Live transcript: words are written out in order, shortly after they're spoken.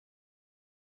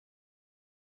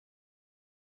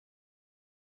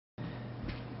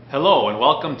Hello and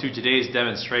welcome to today's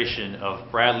demonstration of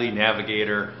Bradley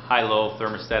Navigator high-low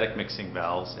thermostatic mixing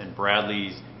valves and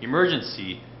Bradley's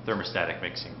emergency thermostatic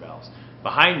mixing valves.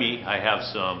 Behind me I have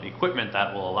some equipment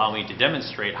that will allow me to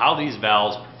demonstrate how these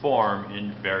valves perform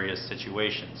in various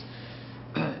situations.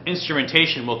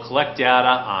 Instrumentation will collect data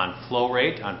on flow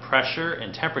rate, on pressure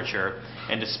and temperature,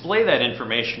 and display that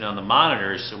information on the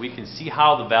monitors so we can see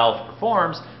how the valve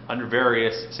performs under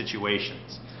various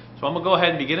situations. So I'm going to go ahead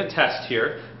and begin a test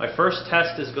here. My first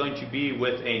test is going to be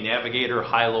with a Navigator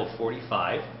high-low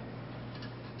 45.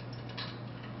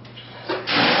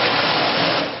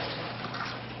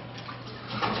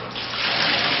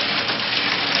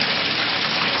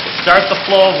 Start the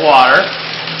flow of water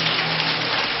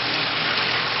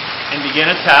and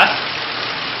begin a test.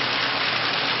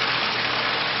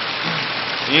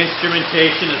 The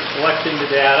instrumentation is collecting the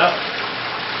data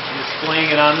and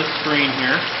displaying it on the screen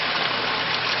here.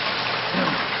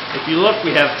 If you look,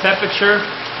 we have temperature,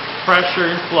 pressure,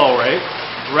 and flow rate.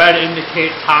 Red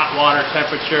indicates hot water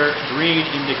temperature, green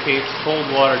indicates cold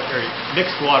water, or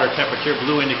mixed water temperature,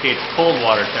 blue indicates cold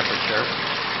water temperature.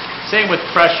 Same with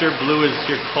pressure, blue is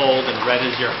your cold and red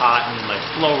is your hot, and my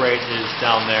flow rate is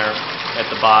down there at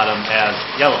the bottom as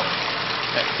yellow.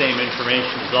 That same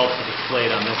information is also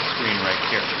displayed on this screen right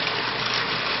here.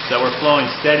 So we're flowing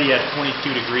steady at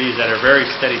 22 degrees at a very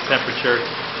steady temperature,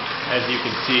 as you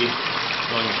can see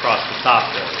going across the top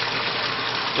there.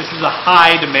 This is a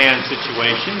high demand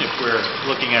situation if we're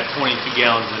looking at 22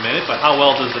 gallons a minute, but how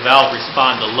well does the valve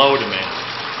respond to low demand?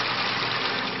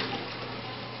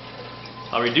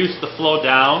 I'll reduce the flow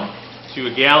down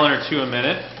to a gallon or two a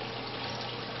minute,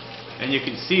 and you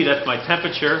can see that my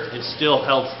temperature is still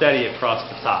held steady across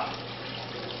the top.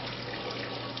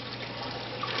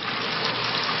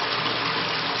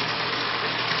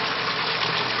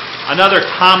 Another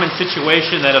common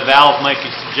situation that a valve might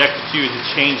be subjected to is a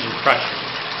change in pressure.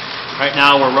 Right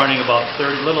now we're running about a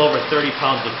little over 30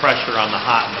 pounds of pressure on the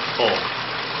hot and the cold.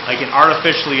 I can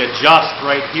artificially adjust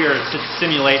right here to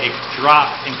simulate a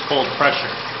drop in cold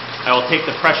pressure. I will take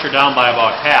the pressure down by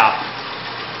about half.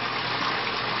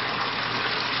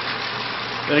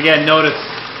 But again, notice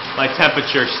my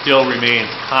temperature still remains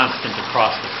constant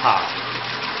across the top.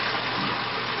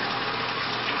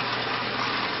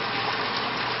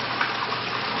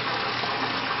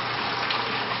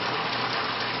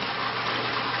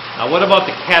 Now what about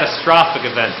the catastrophic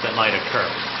events that might occur?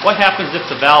 What happens if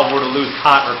the valve were to lose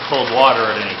hot or cold water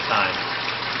at any time?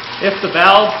 If the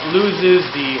valve loses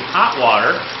the hot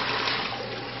water,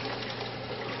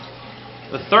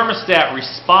 the thermostat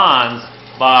responds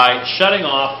by shutting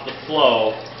off the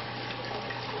flow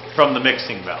from the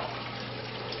mixing valve.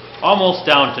 Almost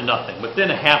down to nothing,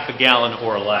 within a half a gallon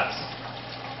or less.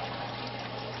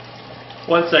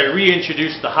 Once I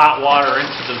reintroduce the hot water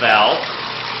into the valve,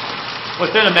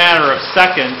 within a matter of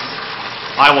seconds,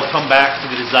 I will come back to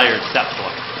the desired set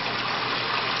point.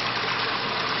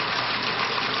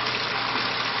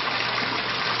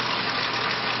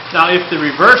 Now, if the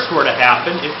reverse were to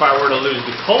happen, if I were to lose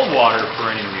the cold water for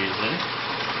any reason,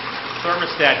 the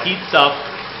thermostat heats up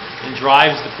and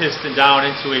drives the piston down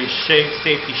into a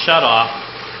safety shutoff,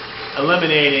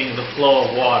 eliminating the flow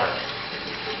of water.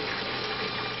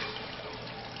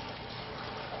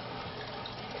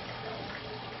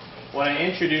 When I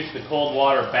introduce the cold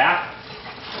water back,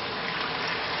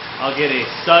 I'll get a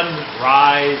sudden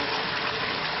rise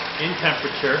in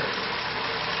temperature,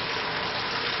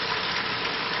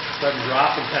 sudden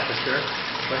drop in temperature,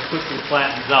 but quickly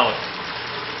flattens out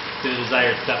to the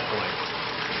desired set point.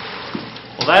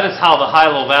 Well, that is how the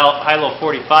high-low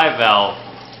 45 valve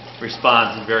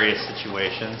responds in various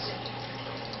situations.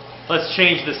 Let's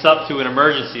change this up to an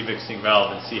emergency mixing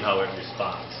valve and see how it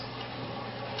responds.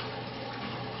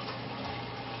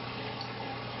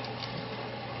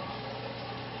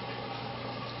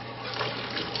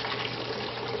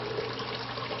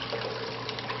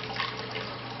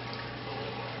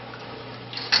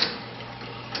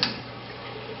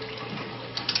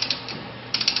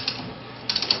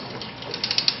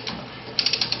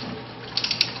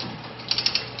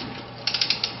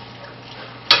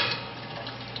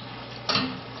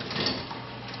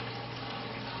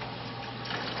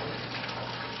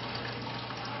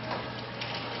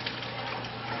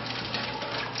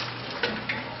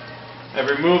 I've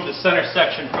removed the center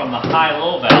section from the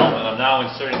high-low valve, and I'm now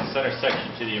inserting the center section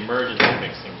to the emergency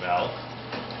mixing valve.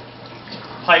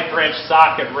 Pipe wrench,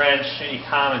 socket wrench, any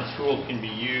common tool can be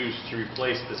used to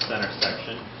replace the center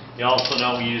section. You also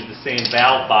know we use the same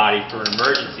valve body for an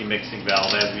emergency mixing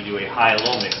valve as we do a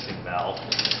high-low mixing valve.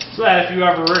 So that if you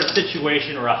ever were in a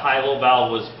situation where a high-low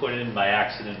valve was put in by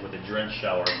accident with a drench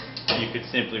shower, you could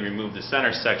simply remove the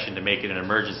center section to make it an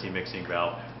emergency mixing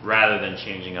valve rather than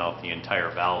changing out the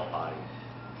entire valve body.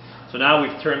 So now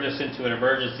we've turned this into an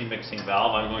emergency mixing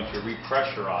valve. I'm going to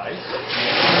repressurize.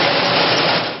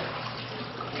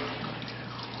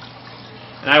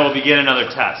 And I will begin another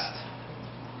test.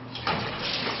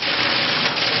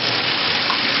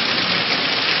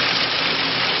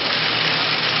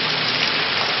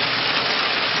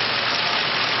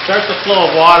 Start the flow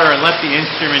of water and let the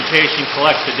instrumentation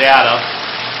collect the data.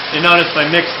 You notice my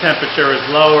mix temperature is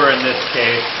lower in this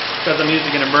case. Because I'm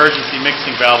using an emergency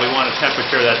mixing valve, we want a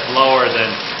temperature that's lower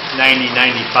than 90,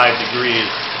 95 degrees.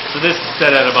 So this is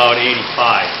set at about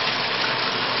 85.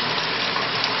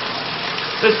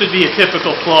 This would be a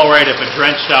typical flow rate if a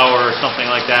drench shower or something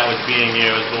like that was being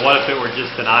used. But what if it were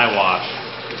just an eye wash?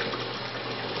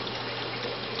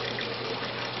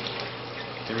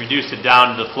 And reduce it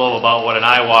down to the flow of about what an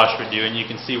eye wash would do, and you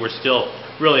can see we're still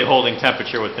really holding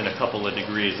temperature within a couple of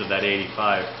degrees of that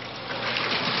 85.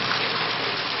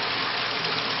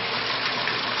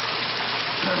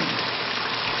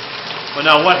 Well,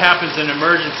 now what happens in an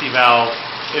emergency valve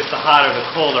if the hot or the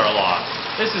cold are lost?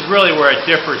 This is really where it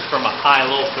differs from a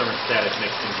high-low thermostatic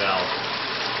mixing valve.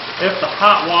 If the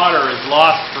hot water is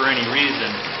lost for any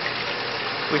reason,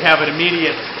 we have an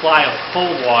immediate supply of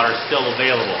cold water still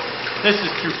available. This is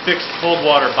through fixed cold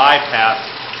water bypass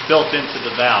built into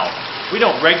the valve. We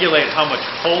don't regulate how much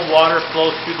cold water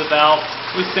flows through the valve.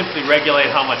 We simply regulate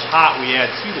how much hot we add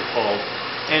to the cold.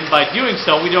 And by doing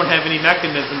so, we don't have any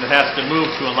mechanism that has to move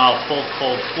to allow full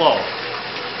cold flow.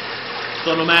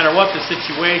 So no matter what the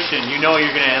situation, you know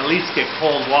you're going to at least get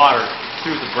cold water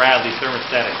through the Bradley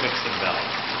thermostatic mixing valve.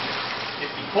 If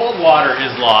the cold water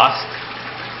is lost,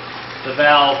 the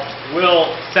valve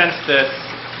will sense this.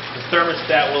 The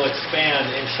thermostat will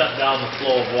expand and shut down the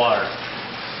flow of water.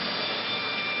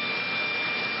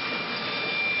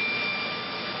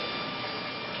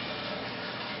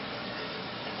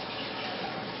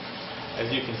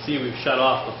 As you can see, we've shut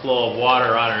off the flow of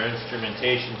water on our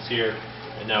instrumentations here,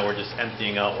 and now we're just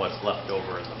emptying out what's left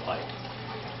over in the pipe.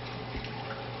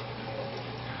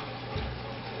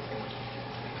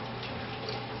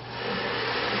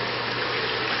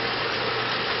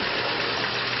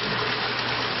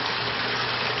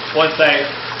 Once I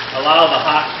allow the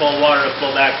hot, cold water to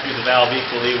flow back through the valve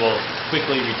equally, we'll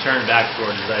quickly return back to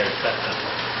our desired set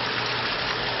temperature.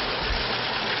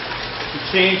 To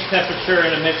change temperature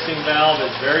in a mixing valve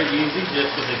is very easy,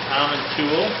 just with a common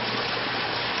tool.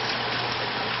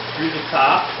 Through the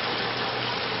top,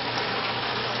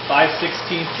 5/16"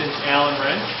 Allen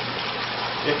wrench.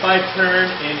 If I turn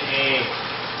in a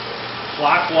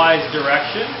clockwise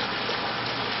direction,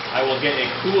 I will get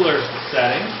a cooler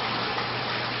setting.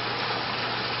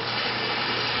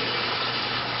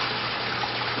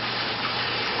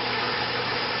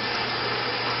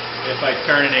 If I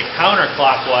turn in a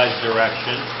counterclockwise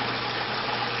direction,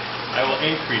 I will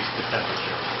increase the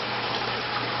temperature.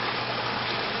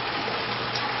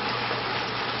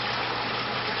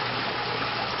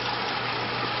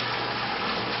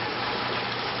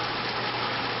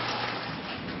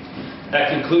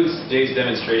 That concludes today's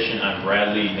demonstration on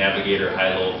Bradley Navigator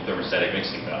high-low thermostatic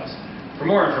mixing valves. For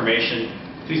more information,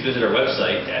 please visit our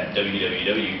website at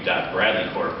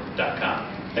www.bradleycorp.com.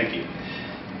 Thank you.